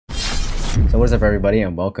So what is up everybody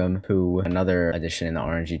and welcome to another edition in the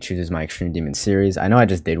RNG Chooses My Extreme Demon series. I know I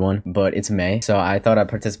just did one, but it's May, so I thought I'd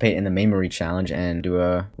participate in the Maymory challenge and do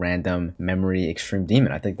a random memory extreme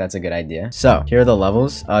demon. I think that's a good idea. So here are the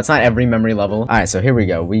levels. It's not every memory level. Alright, so here we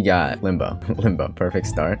go. We got Limbo. Limbo, perfect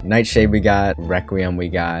start. Nightshade we got, Requiem we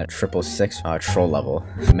got, 666, troll level,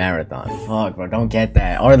 Marathon. Fuck bro, don't get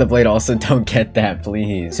that. Or the Blade also don't get that,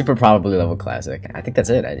 please. Super probably level classic. I think that's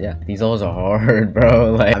it. Yeah, these levels are hard,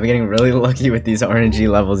 bro. Like, I'm getting really lucky with these RNG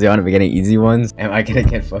levels. Yo, I'm getting easy ones. Am I gonna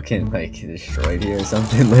get fucking like destroyed here or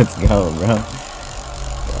something? Let's go, bro.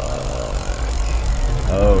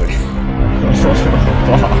 Oh,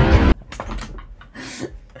 fuck.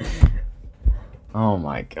 Oh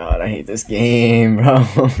my god, I hate this game, bro.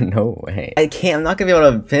 No way. I'm not gonna be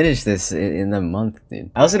able to finish this in a month,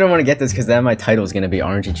 dude. I also don't want to get this because then my title is gonna be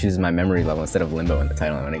RNG Chooses My Memory level instead of Limbo in the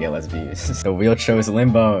title. I'm gonna get less views. So Wheel chose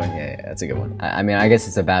Limbo. Yeah, that's a good one. I mean, I guess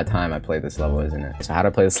it's about time I played this level, isn't it? So how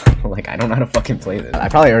to play this level? Like, I don't know how to fucking play this. I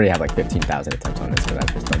probably already have like 15,000 attempts on this because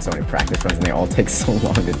I've just done so many practice runs and they all take so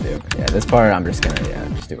long to do. Yeah, this part I'm just gonna,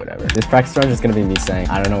 just do whatever. This practice run is just gonna be me saying,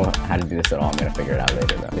 I don't know how to do this at all. I'm gonna figure it out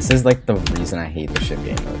later though. This is like the reason I hate the ship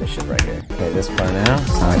game though. This shit right here. Okay, this part now.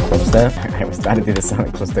 Sonic clip step. I was trying to do the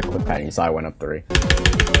Sonic clip step clip pattern. You saw I went up 3. I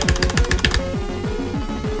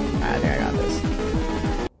think I got this.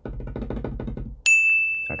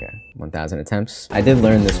 Okay, 1,000 attempts. I did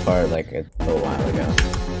learn this part like a little while ago.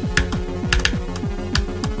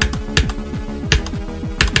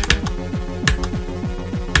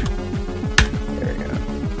 There we go.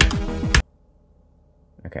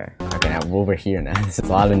 Okay, now over here now. There's a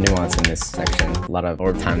lot of nuance in this section. A lot of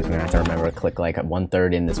orb times I'm gonna have to remember to click like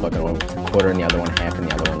 1/3 in this fucking one quarter and the other one half and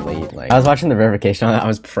the other one late. Like, I was watching the verification on that, I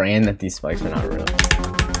was praying that these spikes were not real.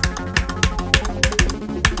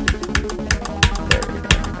 There we go.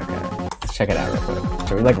 Okay. Let's check it out real quick.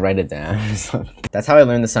 Should we like write it down or something? That's how I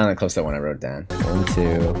learned the silent close up when I wrote it down. 1,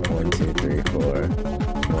 2, 1, 2, 3, 4,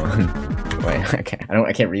 1. Wait, okay.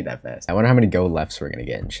 I can't read that fast. I wonder how many go lefts we're gonna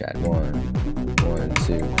get in chat. 1,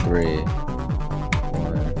 2, 3.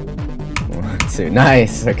 1, 2.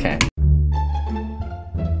 Nice. Okay.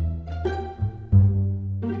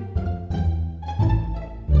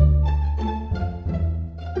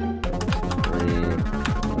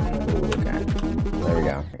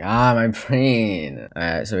 Ah, my brain.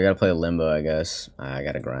 Alright, so we gotta play Limbo, I guess. I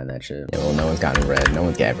gotta grind that shit. Yeah, well, no one's gotten red. No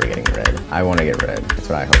one's ever getting red. I want to get red. That's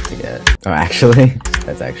what I hope to get. Oh, actually?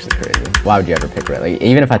 That's actually crazy. Why would you ever pick red? Like,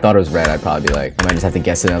 even if I thought it was red, I'd probably be like, I might just have to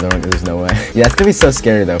guess another one because there's no way. Yeah, it's gonna be so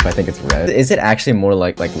scary, though, if I think it's red. Is it actually more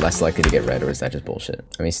like less likely to get red, or is that just bullshit?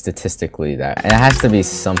 I mean, statistically, it has to be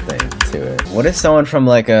something to it. What if someone from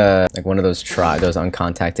like one of those tribes, those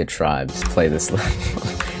uncontacted tribes, play this level?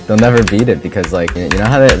 They'll never beat it because, like, you know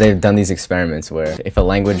how they've done these experiments where if a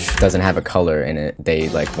language doesn't have a color in it, they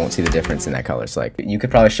like won't see the difference in that color. So like, you could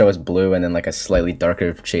probably show us blue and then like a slightly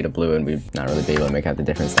darker shade of blue and we'd not really be able to make out the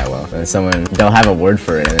difference that well. And then they'll have a word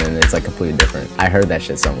for it and then it's like completely different. I heard that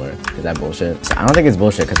shit somewhere. Is that bullshit? So I don't think it's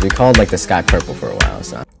bullshit because we called like the sky purple for a while.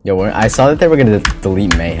 So yo, I saw that they were gonna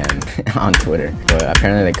delete Mayhem on Twitter, but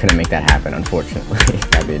apparently they couldn't make that happen, unfortunately.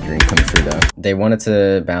 That'd be a dream come true though. They wanted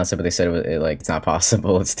to balance it, but they said like it's not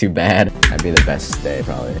possible. It's too bad. That'd be the best day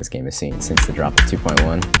probably this game has seen since the drop of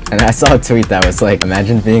 2.1. And I saw a tweet that was like,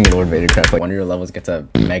 imagine being Lord Vadercraft. Like, one of your levels gets a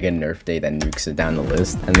mega nerf day that nukes it down the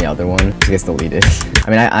list, and the other one just gets deleted.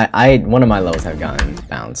 I mean, one of my levels have gotten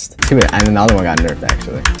bounced. 2, and then the other one got nerfed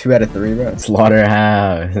actually. 2 out of 3, bro.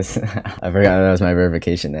 Slaughterhouse. I forgot that was my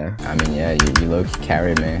verification now. I mean, yeah, you low-key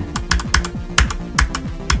carried me.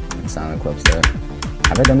 Silent clips there.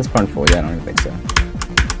 Have I done this part in full yet? I don't even think so.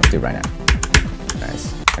 Let's do it right now.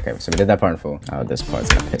 Nice. Okay, so we did that part in full. Oh, this part's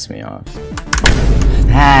gonna piss me off.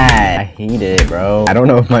 I hate it, bro. I don't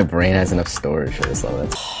know if my brain has enough storage for this level.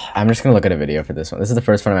 I'm just gonna look at a video for this one. This is the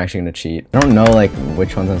first one I'm actually gonna cheat. I don't know like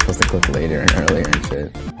which ones I'm supposed to click later and earlier and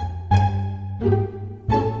shit.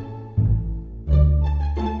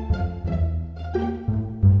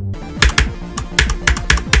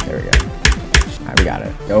 There we go. Alright, we got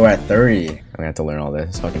it. Yo, we're at 30. I'm gonna have to learn all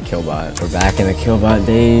this. Fucking Killbot. We're back in the Killbot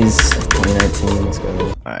days. 2019, let's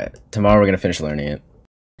go. Alright, tomorrow we're gonna finish learning it.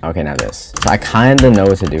 Okay, now this. So I kinda know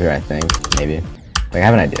what to do here, I think. Maybe. Like, I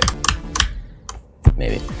have an idea.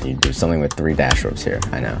 Maybe. You do something with 3 dash ropes here.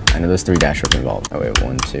 I know there's 3 dash ropes involved. Oh wait,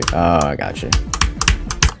 1, 2. Oh, I got you.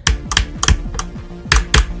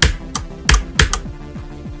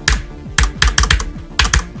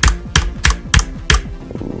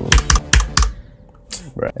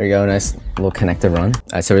 Right. There we go, nice little connected run.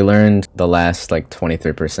 So we learned the last like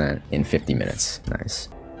 23% in 50 minutes. Nice.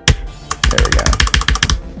 There we go.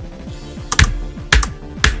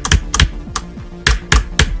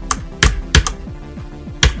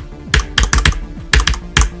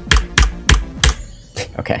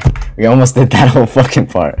 Okay, we almost did that whole fucking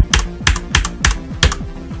part.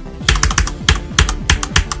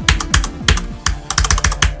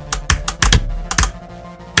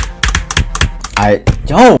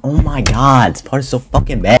 Yo, oh my god, this part is so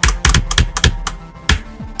fucking bad.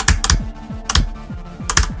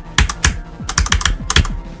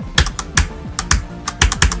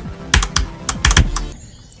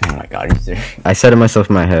 I said to myself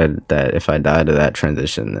in my head that if I die to that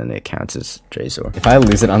transition, then it counts as Jeyzor. If I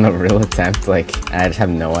lose it on the real attempt, like, I just have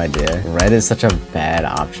no idea. Red is such a bad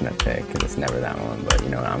option to pick, because it's never that one, but you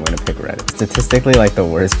know what, I'm gonna pick red. Statistically, like, the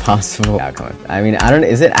worst possible outcome. I mean, I don't,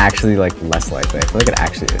 is it actually, like, less likely? I feel like it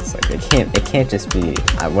actually is. Like, it can't just be,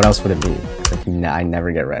 what else would it be? Like, I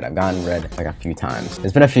never get red. I've gotten red, like, a few times.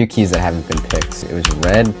 There's been a few keys that haven't been picked. It was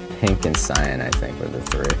red, pink, and cyan, I think, were the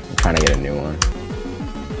three. I'm trying to get a new one.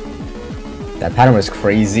 That pattern was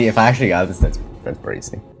crazy. If I actually got this, that's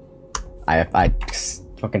crazy. I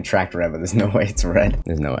fucking tracked red, but there's no way it's red.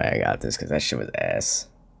 There's no way I got this because that shit was ass.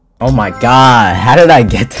 Oh my god, how did I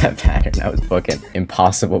get that pattern? That was fucking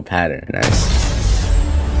impossible pattern. Nice.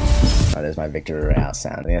 Oh, there's my victory royale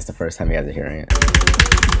sound. I think that's the first time you guys are hearing it.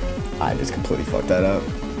 I just completely fucked that up.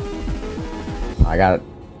 I got it.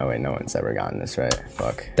 Oh wait, no one's ever gotten this right.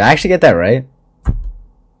 Fuck. Did I actually get that right?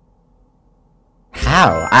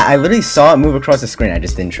 How? I literally saw it move across the screen, I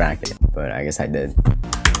just didn't track it. But I guess I did.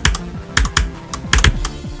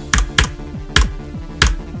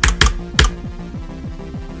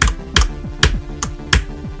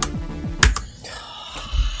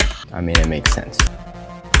 I mean, it makes sense.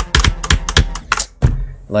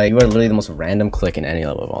 Like, you are literally the most random click in any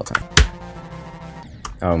level of all time.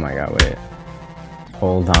 Oh my god, wait.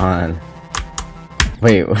 Hold on.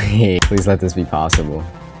 Wait, please let this be possible.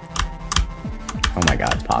 Oh my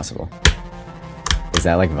god, possible. Is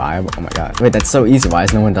that like vibe? Oh my god. Wait, that's so easy. Why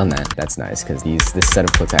has no one done that? That's nice, because this set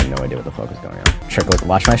of clicks, I had no idea what the fuck was going on. Trickle,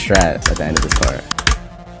 watch my strat at the end of this part.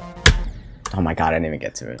 Oh my god, I didn't even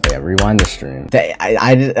get to it. Yeah, rewind the stream.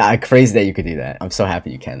 I crazy that you could do that. I'm so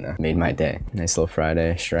happy you can though. Made my day. Nice little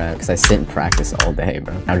Friday strat. Because I sit and practice all day,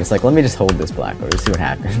 bro. I'm just like, let me just hold this black order, see what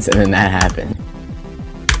happens. And then that happened.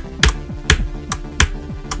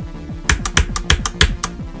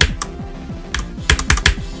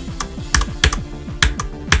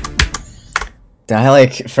 Did I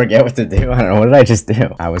like forget what to do? I don't know, what did I just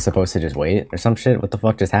do? I was supposed to just wait or some shit? What the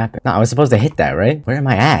fuck just happened? No, I was supposed to hit that, right? Where am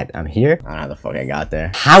I at? I'm here? I don't know how the fuck I got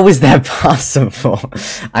there. How is that possible?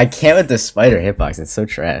 I can't with the spider hitbox, it's so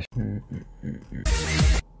trash.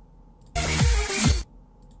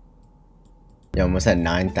 Yo, almost had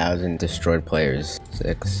 9,000 destroyed players.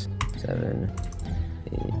 6, 7,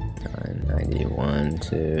 8, 9, 90, 1,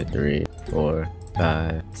 2, 3, 4,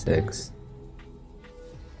 5, 6.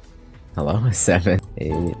 Hello? 7,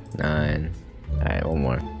 8, 9. Alright, one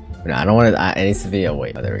more. No, I don't want to. It needs to be a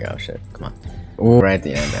wait. Oh, there we go. Shit. Come on. Ooh, right at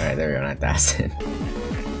the end. Alright, there we go. 9,000. Alright,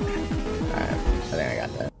 I think I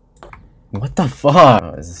got that. What the fuck?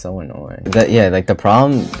 Oh, this is so annoying. Yeah, like the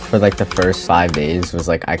problem for like the first 5 days was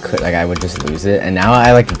like I would just lose it, and now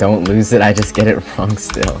I like don't lose it, I just get it wrong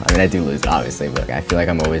still. I mean, I do lose it obviously, but I feel like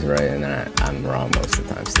I'm always right and then I'm wrong most of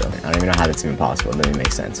the time still. I don't even know how that's even possible. It doesn't even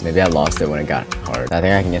make sense. Maybe I lost it when it got hard. I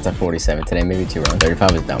think I can get to 47 today, maybe 2 rounds.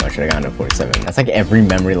 35 was dumb. I should have gotten to 47. That's like every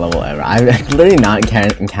memory level ever. I've literally not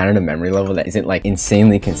encountered a memory level that isn't like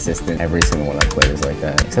insanely consistent. Every single one I played is like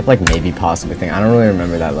that, except like maybe possibly thing. I don't really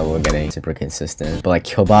remember that level getting super consistent, but like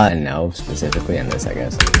Killbot and Nyab specifically, and this I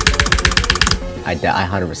guess I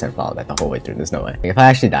 100% followed that the whole way through. There's no way. Like, if I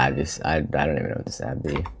actually died, I don't even know what to say. I'd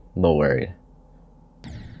be a little worried.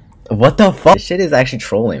 What the fuck? This shit is actually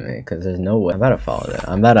trolling me because there's no way. I'm about to follow that.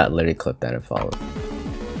 I'm about to literally clip that and follow.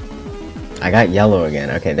 I got yellow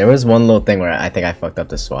again. Okay, there was one little thing where I think I fucked up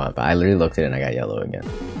the swap, but I literally looked at it and I got yellow again.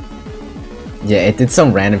 Yeah, it did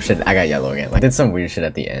some random shit. I got yellow again. Like, it did some weird shit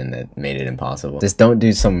at the end that made it impossible. Just don't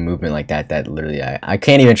do some movement like that literally I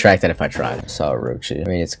can't even track that if I tried. I saw Orochi. I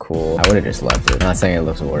mean, it's cool. I would have just left it. I'm not saying it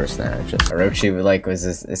looks worse now. It's just Orochi, like, was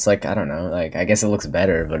this, it's like, I don't know, like, I guess it looks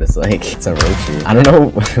better, but it's like, it's Orochi. I don't know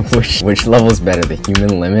which level is better, the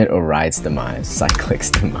human limit or Ride's demise,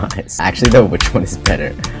 Cyclic's demise. Actually though, which one is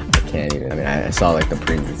better? Can't even. I mean, I saw like the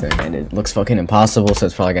preview thing and it looks fucking impossible, so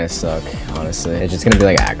it's probably gonna suck, honestly. It's just gonna be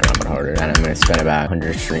like Acheron but harder, and I'm gonna spend about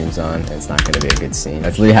 100 streams on. It's not gonna be a good scene.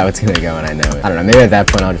 That's literally how it's gonna go, and I know it. I don't know, maybe at that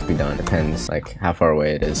point I'll just be done. Depends like how far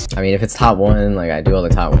away it is. I mean, if it's top 1, like I do all the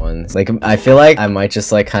top 1s. Like, I feel like I might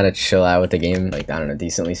just like kind of chill out with the game, like, I don't know,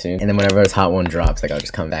 decently soon, and then whenever a top 1 drops, like I'll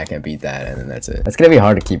just come back and beat that, and then that's it. That's gonna be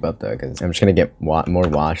hard to keep up though, because I'm just gonna get more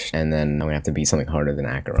washed, and then I'm gonna have to beat something harder than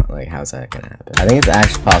Acheron. Like, how's that gonna happen? I think it's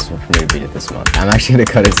actually possible for me to beat it this month. I'm actually gonna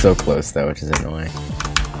cut it so close though, which is annoying.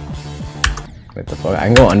 What the fuck? I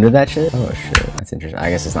can go under that shit? Oh shit, that's interesting. I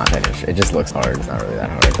guess it's not that interesting. It just looks hard. It's not really that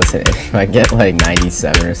hard. Listen, if I get like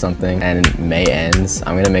 97 or something and May ends,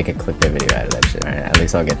 I'm gonna make a clickbait video out of that shit. Alright, at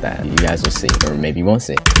least I'll get that. You guys will see, or maybe you won't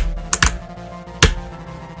see.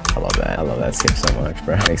 I love that. I love that skip so much,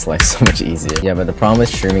 bro. It makes life so much easier. Yeah, but the problem with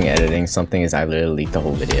streaming editing something is I literally leaked the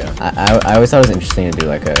whole video. I always thought it was interesting to do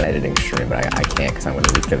like a editing stream, but I can't because I'm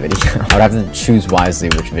gonna leak the video. I would have to choose wisely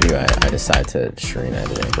which video I decide to stream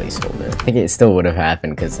editing placeholder. I think it still would have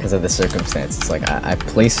happened because of the circumstances. Like I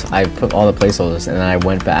put all the placeholders and then I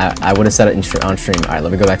went back. I would have set it on stream. All right,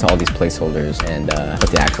 let me go back to all these placeholders and put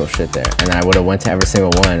the actual shit there. And then I would have went to every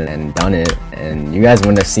single one and done it. And you guys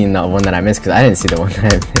wouldn't have seen the one that I missed because I didn't see the one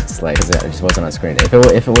that I missed. Like, it just wasn't on screen. If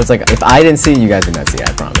it was like, if I didn't see it, you guys would not see it,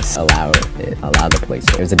 I promise. Allow the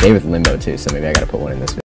placeholder. It was a day with Limbo too, so maybe I gotta put one in this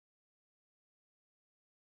video.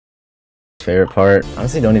 Favorite part?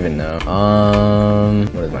 Honestly, don't even know.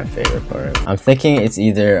 What is my favorite part? I'm thinking it's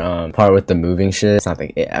either part with the moving shit. It's not the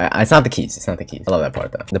keys. It's not the keys. I love that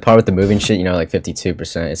part though. The part with the moving shit, you know, like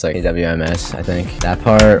 52%. It's like KWMS, I think. That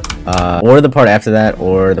part, or the part after that,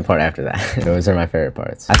 or the part after that. Those are my favorite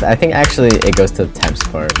parts. I think actually it goes to the Temp's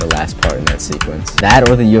part, the last part in that sequence. That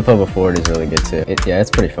or the UFO before it is really good too. Yeah, it's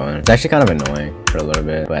pretty fun. It's actually kind of annoying for a little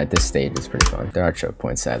bit, but at this stage it's pretty fun. There are choke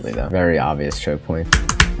points, sadly though. Very obvious choke points.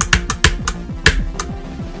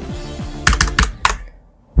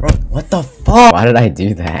 Bro, what the fuck? Why did I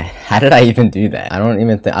do that? How did I even do that? I don't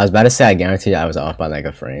even think. I was about to say I guarantee I was off by like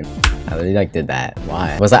a frame. I literally like did that.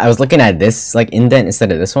 Why? I was looking at this like indent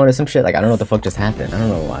instead of this one or some shit. Like I don't know what the fuck just happened. I don't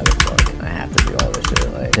know why the fuck I have to do all this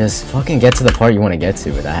shit. Like just fucking get to the part you want to get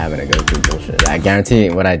to without having to go through bullshit. Yeah, I guarantee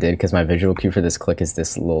what I did because my visual cue for this click is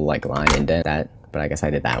this little like line indent. But I guess I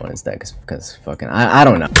did that one instead because fucking I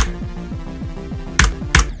don't know.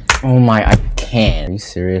 Oh my, I can't. Are you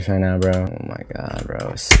serious right now, bro? Oh my god,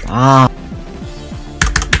 bro. Stop.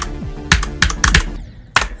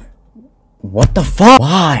 What the fuck?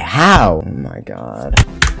 Why? How? Oh my god.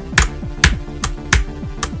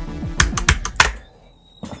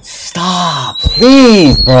 Stop,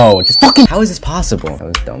 please, bro. Just fucking. How is this possible? That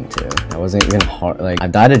was dumb too. That wasn't even hard. Like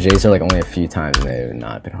I've died to Jeyzor like only a few times, and they've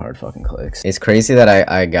not been hard fucking clicks. It's crazy that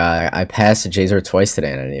I passed Jeyzor twice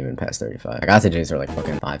today, and I didn't even pass 35. I got to Jeyzor like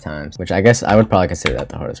fucking 5 times, which I guess I would probably consider that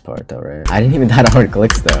the hardest part, though, right? I didn't even die to hard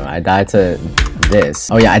clicks though. I died to this.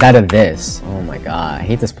 Oh yeah, I died to this. Oh my god, I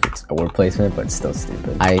hate this word placement, but it's still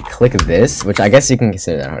stupid. I click this, which I guess you can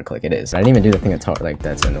consider that a hard click. It is. But I didn't even do the thing that's hard. Like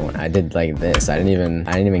that's annoying. I did like this. I didn't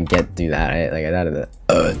even do that. I died to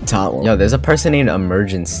the top one. Yo, there's a person named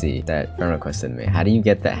Emergency that friend requested me. How do you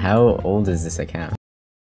get that? How old is this account?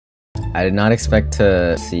 I did not expect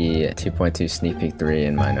to see 2.2 sneak peek 3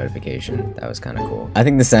 in my notification. That was kind of cool. I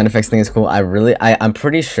think the sound effects thing is cool. I'm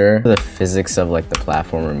pretty sure the physics of like the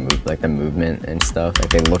platform like the movement and stuff, like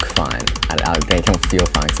they look fine. They don't feel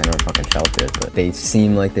fine because I never fucking felt it, but they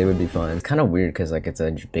seem like they would be fun. It's kind of weird because like it's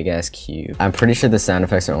a big ass cube. I'm pretty sure the sound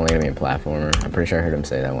effects are only gonna be in platformer. I'm pretty sure I heard him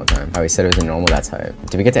say that one time. Oh, he said it was in normal. That's hype.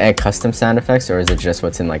 Do we get to add custom sound effects or is it just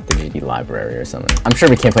what's in like the GD library or something? I'm sure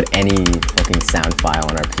we can't put any fucking sound file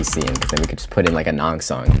on our PC and then we could just put in like a Nong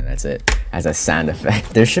song and that's it as a sound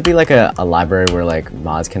effect. There should be like a library where like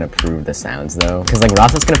mods can approve the sounds though, because like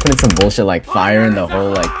Ross's gonna put in some bullshit like fire in the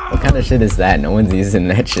hole. Like what kind of shit is that? No one's using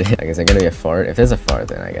that shit. Like is there gonna be a fart? If there's a fart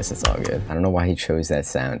then I guess it's all good. I don't know why he chose that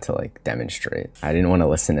sound to like demonstrate. I didn't want to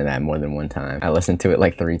listen to that more than one time. I listened to it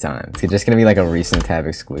like 3 times. It's just gonna be like a recent tab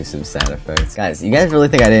exclusive sound effects. Guys, you guys really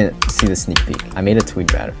think I didn't see the sneak peek? I made a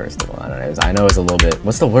tweet about it first of all. I don't know. I know it was a little bit,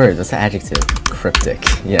 what's the word? What's the adjective? Cryptic.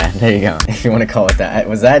 Yeah, there you go. If you want to call it that.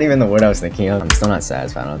 Was that even the word I was thinking of? I'm still not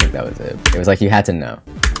satisfied. I don't think that was it. It was like you had to know.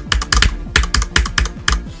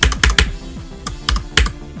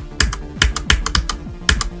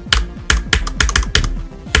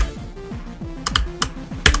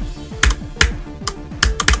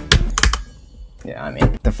 Yeah, I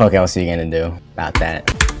mean, what the fuck else are you gonna do about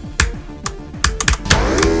that?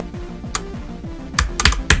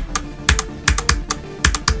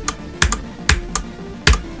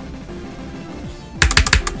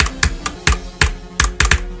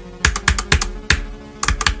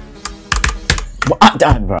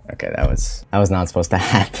 Bro. Okay, that was not supposed to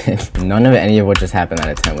happen. None of any of what just happened out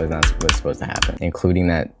of 10 was supposed to happen, including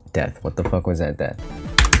that death. What the fuck was that death?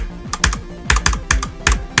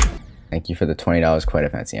 Thank you for the $20, quite a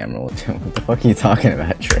fancy emerald. What the fuck are you talking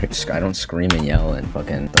about, Trick? I don't scream and yell and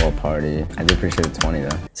fucking throw a party. I do appreciate the 20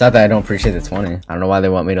 though. It's not that I don't appreciate the 20. I don't know why they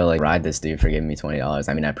want me to like ride this dude for giving me $20.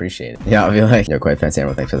 I mean, I appreciate it. Yeah, I'll be like, yo, quite fancy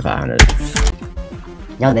emerald, thanks for the 500.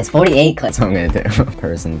 Yo, there's 48 clips. That's what I'm gonna do.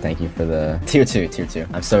 Person, thank you for the tier 2.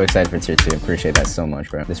 I'm so excited for tier 2. Appreciate that so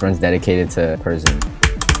much, bro. This run's dedicated to Person.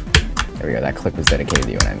 There we go. That clip was dedicated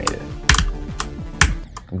to you when I made it.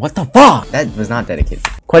 What the fuck? That was not dedicated.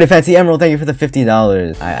 Quite a fancy emerald. Thank you for the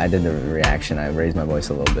 $50. I did the reaction. I raised my voice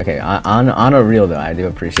a little bit. Okay, on a real though, I do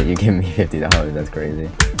appreciate you giving me $50. That's crazy.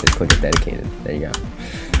 This clip is dedicated. There you go.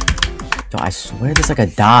 Yo, I swear there's like a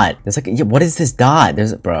dot. There's like, yeah, what is this dot?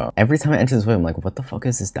 Bro, every time I enter this wave, I'm like, what the fuck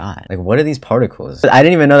is this dot? Like, what are these particles? I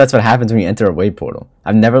didn't even know that's what happens when you enter a wave portal.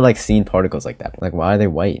 I've never like seen particles like that. Like, why are they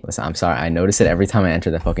white? Listen, I'm sorry. I notice it every time I enter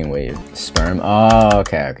the fucking wave. Sperm. Oh,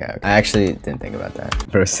 okay. I actually didn't think about that.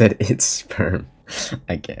 Bro said it's sperm.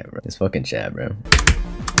 I can't, bro. It's fucking chat, bro.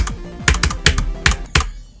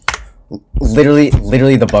 Literally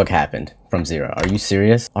the bug happened from 0. Are you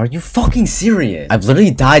serious? Are you fucking serious? I've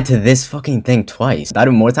literally died to this fucking thing twice. Died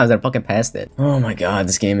more times than I fucking passed it. Oh my god,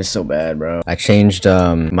 this game is so bad, bro. I changed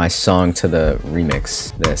my song to the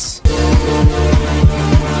remix. This.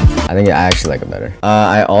 I think I actually like it better.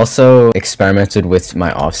 I also experimented with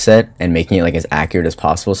my offset and making it like as accurate as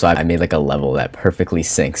possible. So I made like a level that perfectly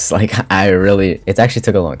syncs. Like it actually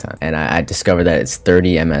took a long time. And I discovered that it's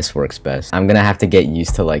 30 ms works best. I'm gonna have to get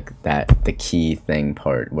used to like the key thing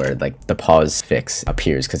part where like the pause fix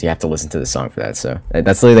appears because you have to listen to the song for that. So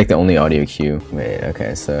that's literally like the only audio cue. Wait,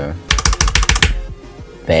 okay, so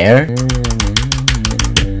there.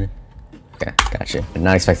 Okay, gotcha. I'm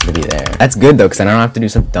not expected to be there. That's good though, because I don't have to do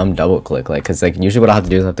some dumb double click, like, because like usually what I have to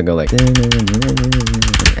do is I have to go like,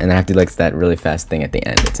 and I have to do like that really fast thing at the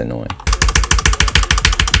end. It's annoying.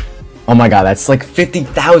 Oh my god, that's like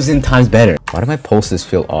 50,000 times better. Why do my pulses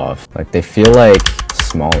feel off? Like they feel like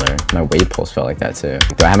smaller. My wave pulse felt like that too.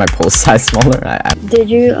 Do I have my pulse size smaller? Did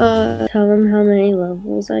you tell them how many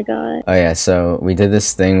levels I got? Oh yeah, so we did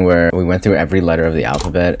this thing where we went through every letter of the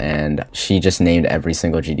alphabet and she just named every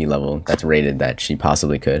single GD level that's rated that she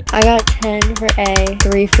possibly could. I got 10 for A,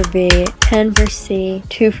 3 for B, 10 for C,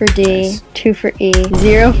 2 for D, nice. 2 for E,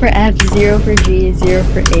 0 for F, 0 for G, 0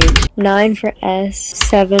 for H, 9 for S,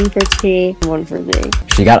 7 for T, 1 for Z.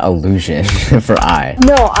 She got illusion for I.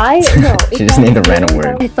 No. She just named a random word.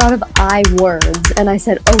 I thought of I words and I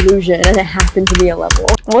said illusion and it happened to be a level.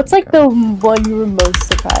 What's like the one you were most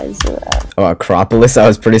surprised about? Oh, Acropolis I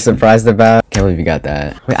was pretty surprised about. Can't believe you got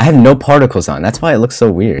that. Wait, I have no particles on. That's why it looks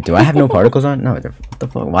so weird. Do I have no particles on? No, what the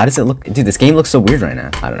fuck? Why does it look... Dude, this game looks so weird right now.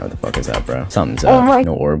 I don't know what the fuck is up, bro. Something's up.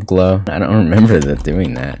 No orb glow. I don't remember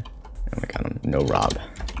doing that. Oh my god, no Rob.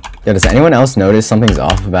 Yo, does anyone else notice something's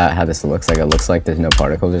off about how this looks? Like it looks like there's no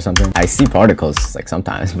particles or something. I see particles like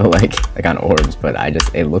sometimes, but like on orbs, but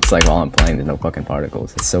it looks like while I'm playing there's no fucking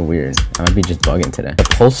particles. It's so weird. I might be just bugging today. The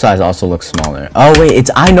pulse size also looks smaller. Oh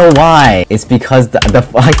wait, I know why. It's because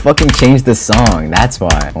I fucking changed the song. That's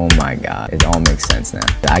why. Oh my god. It all makes sense now.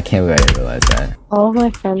 I can't believe I didn't realize that. All of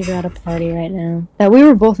my friends are at a party right now that we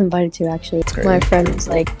were both invited to actually. My friend was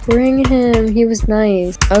like, bring him, he was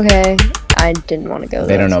nice. Okay. I didn't want to go there.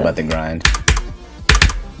 They don't know about the grind.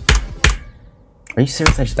 Are you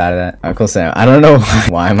serious? I just died of that? Uncle Sam, I don't know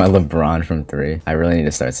why am I LeBron from 3. I really need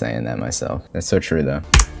to start saying that myself. That's so true though.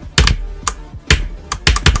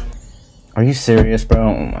 Are you serious, bro?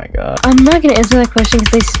 Oh my god. I'm not gonna answer that question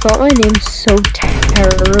because they spelled my name so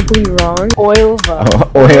terribly wrong. Oilva. Oh,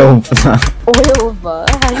 Oilva. Oilva.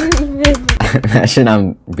 How do you even... Imagine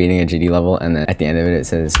I'm beating a GD level and then at the end of it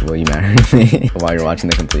says, will you marry me? While you're watching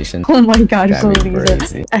the completion. Oh my god, that'd be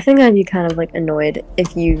crazy. I think I'd be kind of like annoyed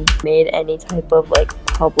if you made any type of like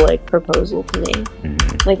public proposal to me.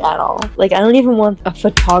 Like at all. Like I don't even want a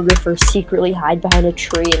photographer secretly hide behind a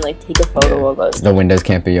tree and like take a photo of us. The windows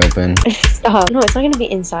can't be open. Stop. No, it's not gonna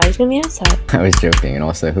be inside, it's gonna be outside. I was joking, and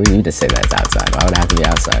also who are you to say that it's outside? Why would it have to be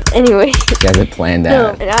outside? Anyway. She has it planned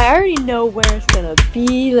out. No, and I already know where it's gonna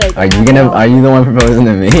be. Like are you the one proposing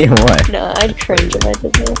to me or what? No, I'd cringe if I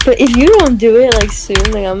did that. But if you don't do it like soon,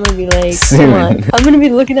 like I'm gonna be like, soon. Come on. I'm gonna be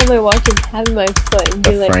looking at my watch and tapping my foot and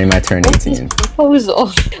be like, frame I turn 18.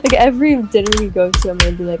 Proposal. Like every dinner we go to, I'm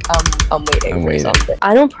gonna be like, I'm waiting for something.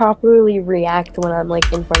 I don't properly react when I'm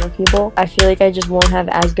like in front of people. I feel like I just won't have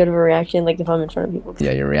as good of a reaction like if I'm in front of people.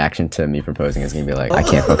 Yeah, your reaction to me proposing is gonna be like, I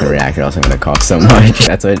can't fucking react or else I'm gonna cough so much.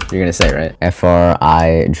 That's what you're gonna say, right?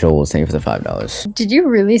 FRI Jules, thank you for the $5. Did you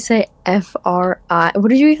really say FRI? What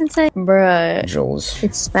did you even say? Bruh. Jules.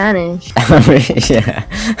 It's Spanish. Yeah.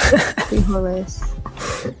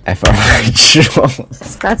 FRI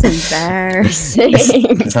Jules. That's embarrassing.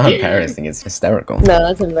 It's not embarrassing, it's hysterical. No,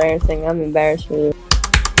 that's embarrassing. I'm embarrassed for you.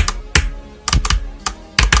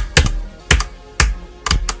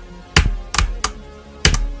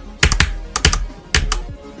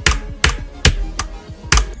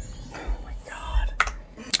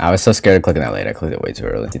 I was so scared of clicking that late. I clicked it way too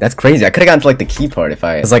early. Dude, that's crazy. I could have gotten to like the key part if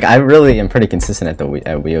I was like, I really am pretty consistent at the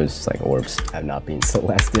Weo's like orbs. I've not been so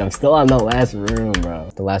last. Dude, I'm still on the last room, bro.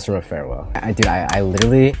 The last room of farewell. Dude, I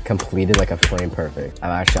literally completed like a frame perfect.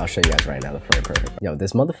 I'll show you guys right now the frame perfect. Yo,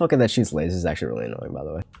 this motherfucker that shoots lasers is actually really annoying, by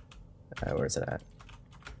the way. Alright, where's it at?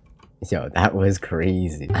 Yo, that was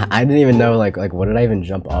crazy. I didn't even know like what did I even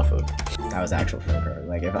jump off of? That was actual frame perfect.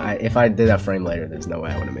 Like if I did that frame later, there's no way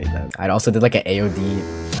I would have made that. I also did like an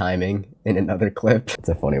AOD timing in another clip. It's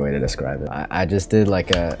a funny way to describe it. I just did like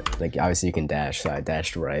obviously you can dash, so I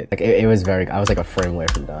dashed right. Like it was I was like a frame away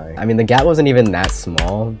from dying. I mean the gap wasn't even that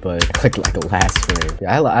small, but I clicked like the last frame.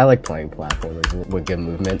 Yeah, I like playing platformers with good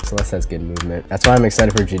movement. Celeste has good movement. That's why I'm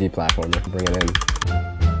excited for GD platformer. Bring it in.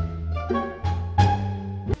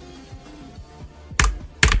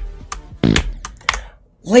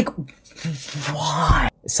 Like, why?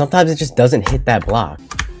 Sometimes it just doesn't hit that block.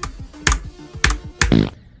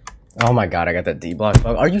 Oh my god, I got that D block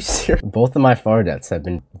bug. Are you serious? Both of my far deaths have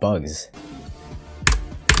been bugs.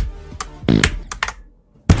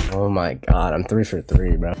 Oh my god, I'm 3 for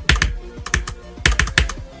 3, bro.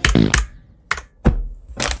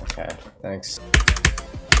 Okay, thanks.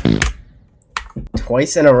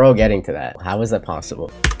 Twice in a row getting to that. How is that possible?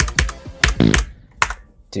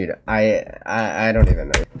 Dude, I don't even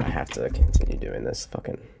know. I have to continue doing this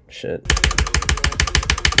fucking shit.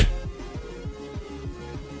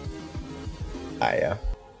 Yeah.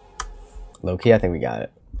 Low-key, I think we got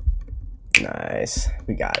it. Nice.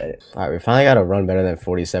 We got it. Alright, we finally got a run better than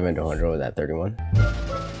 47 to 100 with that 31.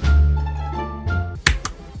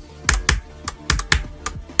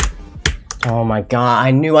 Oh my god,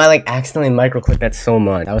 I knew I like accidentally micro-clicked that so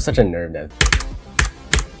much. That was such a nerve death.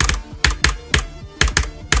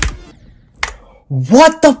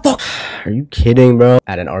 What the fuck? Are you kidding, bro?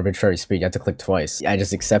 At an arbitrary speed, you have to click twice. I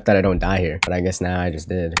just accept that I don't die here. But I guess now I just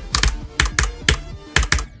did.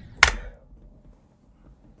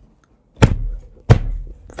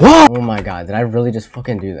 Whoa! Oh my god, did I really just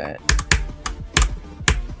fucking do that?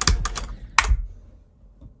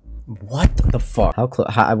 What the fuck?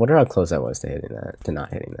 I wonder how close I was to hitting that, to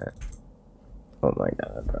not hitting that. Oh my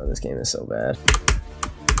god, bro, this game is so bad.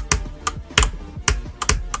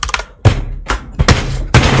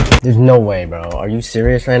 There's no way, bro. Are you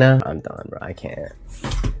serious right now? I'm done, bro. I can't.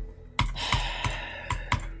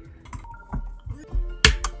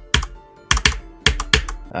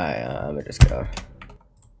 Alright, I'm gonna just go.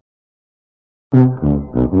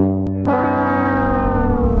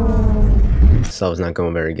 So it's not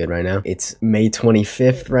going very good right now. It's May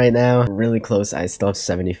 25th right now. Really close. I still have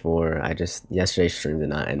 74. Yesterday's stream did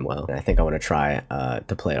not end well. And I think I want to try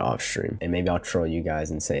to play it off stream. And maybe I'll troll you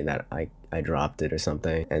guys and say that I dropped it or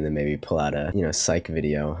something. And then maybe pull out a, psych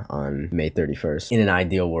video on May 31st. In an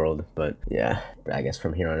ideal world. But yeah, I guess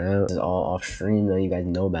from here on out, this is all off stream. Now you guys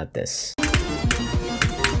know about this.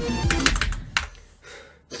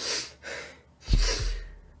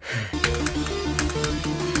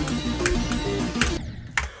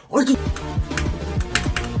 Are you...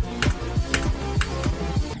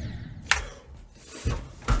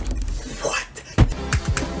 What?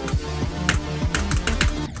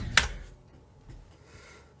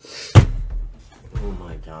 Oh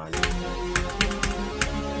my god.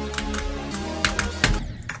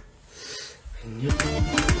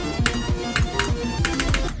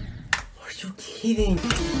 Are you kidding?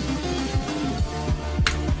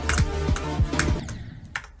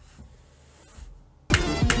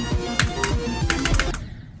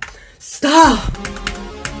 Stop!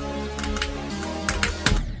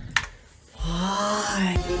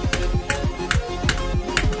 Why?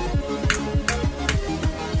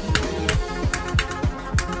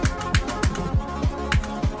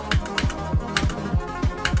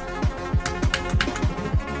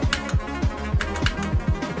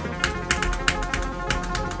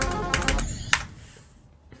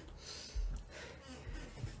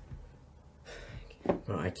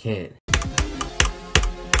 Bro, I can't.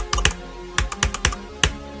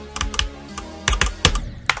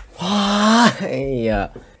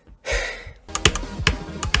 Why?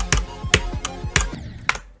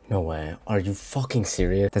 No way. Are you fucking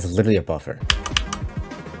serious? That's literally a buffer.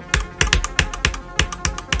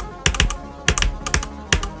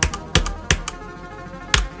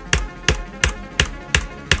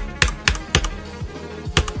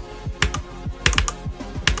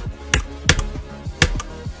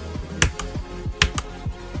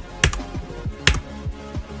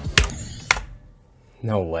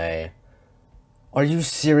 No way. Are you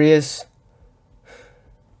serious?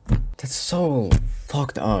 That's so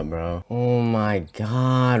fucked up, bro. Oh my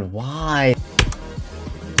god, why?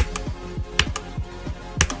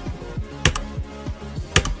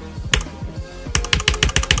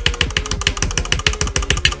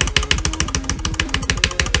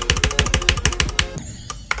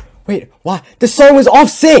 Wait, why? The song was off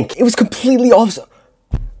sync! It was completely off.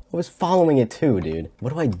 I was following it too, dude.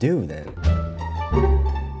 What do I do then?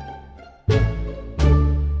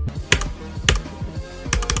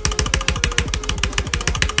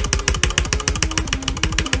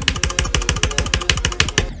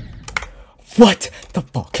 What the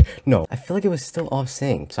fuck? No, I feel like it was still off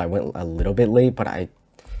sync. So I went a little bit late, but I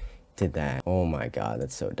did that. Oh my god,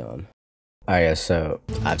 that's so dumb. Alright, yeah, so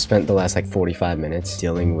I've spent the last like 45 minutes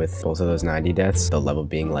dealing with both of those 90 deaths, the level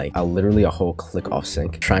being like literally a whole click off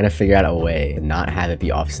sync, trying to figure out a way to not have it be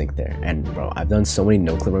off sync there. And bro, I've done so many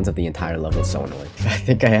no clip runs of the entire level, it's so annoying. I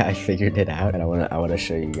think I figured it out, and I wanna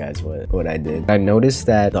show you guys what I did. I noticed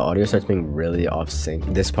that the audio starts being really off sync.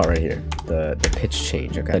 This part right here, the pitch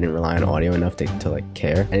change. Okay, I didn't rely on audio enough to like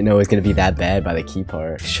care. I didn't know it was gonna be that bad by the key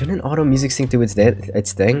part. Shouldn't auto music sync do its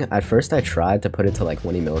thing? At first I tried to put it to like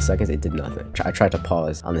 20 milliseconds, it did nothing. I tried to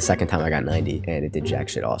pause on the second time I got 90 and it did jack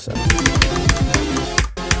shit also.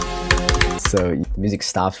 So music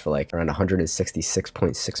stops for like around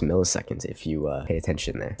 166.6 milliseconds if you pay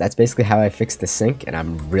attention there. That's basically how I fixed the sync, and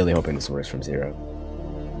I'm really hoping this works from zero.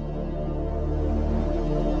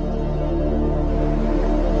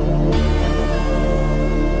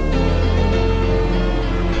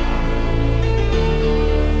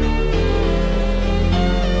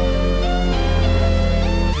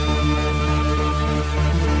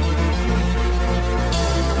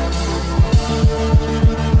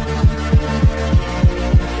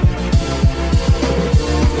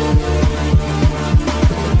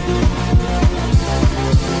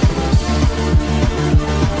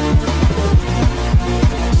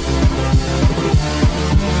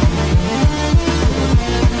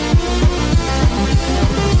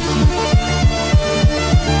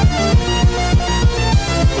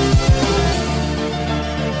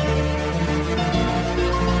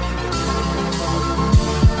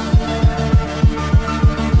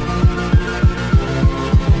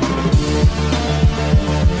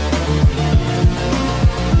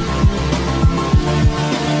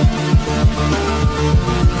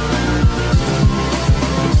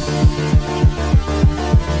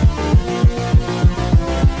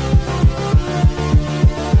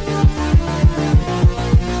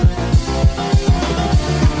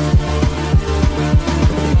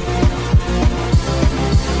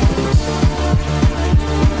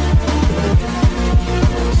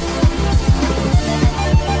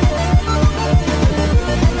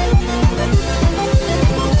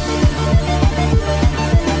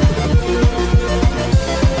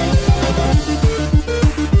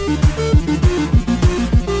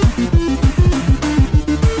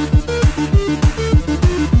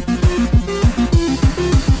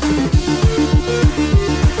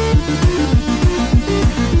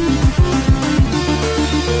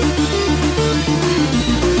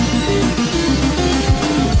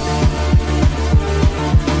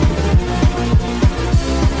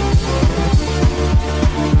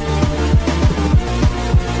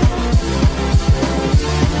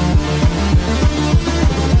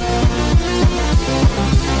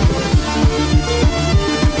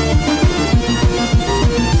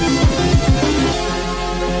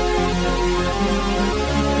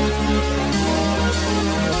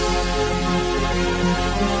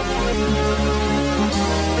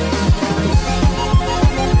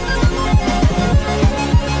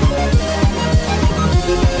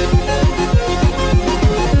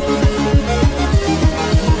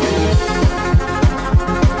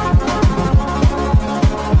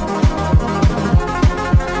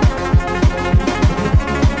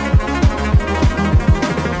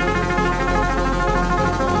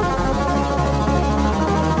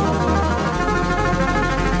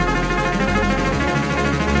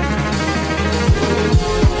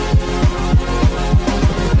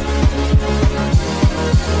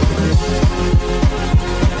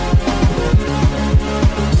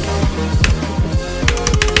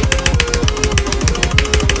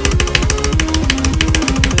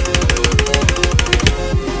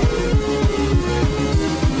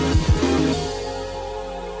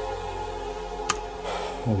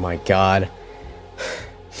 Oh my god.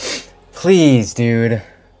 Please, dude.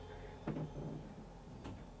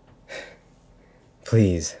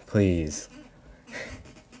 Please, please.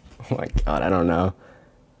 Oh my god, I don't know.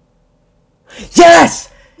 Yes!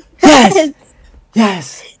 Yes!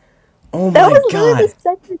 Yes! Oh my god. That was literally the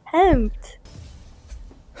second attempt.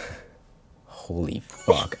 Holy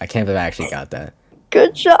fuck. I can't believe I actually got that.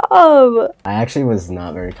 Good job. I actually was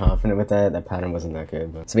not very confident with that. That pattern wasn't that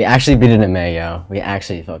good. But... So we actually beat it in May, yo. We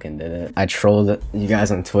actually fucking did it. I trolled you guys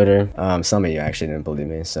on Twitter. Some of you actually didn't believe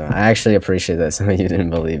me. So I actually appreciate that some of you didn't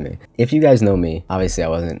believe me. If you guys know me, obviously I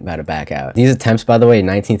wasn't about to back out. These attempts, by the way,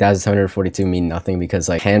 19,742 mean nothing because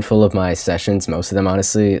like handful of my sessions, most of them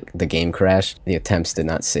honestly, the game crashed. The attempts did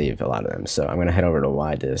not save a lot of them. So I'm gonna head over to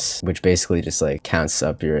ydis, which basically just like counts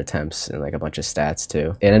up your attempts and like a bunch of stats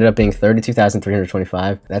too. It ended up being 32,325.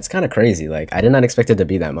 That's kind of crazy. Like I did not expect it to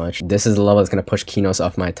be that much. This is the level that's gonna push Kinos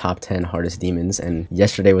off my top 10 hardest demons, and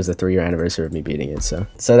yesterday was the 3-year anniversary of me beating it. So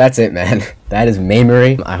that's it, man. That is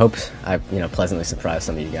Maymory. I hope I pleasantly surprised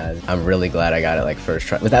some of you guys. I'm really glad I got it like first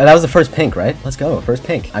try. That was the first pink, right? Let's go, first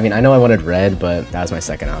pink. I mean, I know I wanted red, but that was my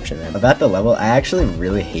second option, man. About the level, I actually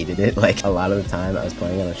really hated it. Like a lot of the time I was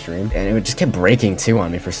playing on a stream, and it would just kept breaking too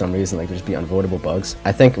on me for some reason. Like there'd just be unavoidable bugs.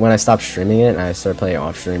 I think when I stopped streaming it and I started playing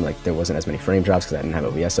off stream, like there wasn't as many frame drops because I didn't have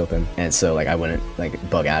OBS open, and so like I wouldn't like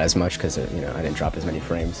bug out as much because I didn't drop as many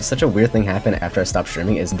frames. Such a weird thing happened after I stopped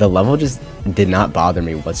streaming is the level just did not bother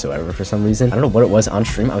me whatsoever for some reason. I don't know what it was. On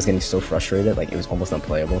stream I was getting so frustrated, like it was almost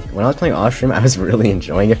unplayable. When I was playing off stream I was really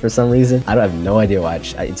enjoying it for some reason. I have no idea why.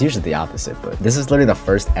 It's usually the opposite, but this is literally the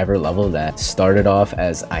first ever level that started off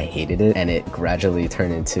as I hated it and it gradually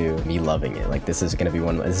turned into me loving it. Like this is gonna be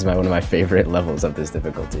one of my favorite levels of this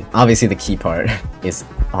difficulty. Obviously the key part is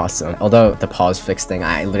awesome, although the pause fix thing,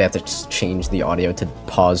 I literally have to just change the audio to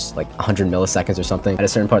pause like 100 milliseconds or something at a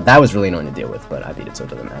certain part. That was really annoying to deal with, but I beat it, so it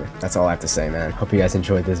doesn't matter. That's all I have to say, man. Hope you guys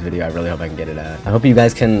enjoyed this video. I really hope I can get it out. I hope you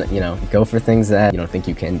guys can, go for things that you don't think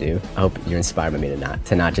you can do. I hope you're inspired by me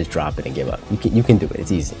to not just drop it and give up. You can do it.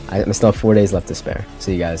 It's easy. I still have 4 days left to spare.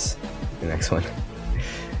 See you guys in the next one.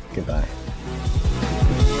 Goodbye.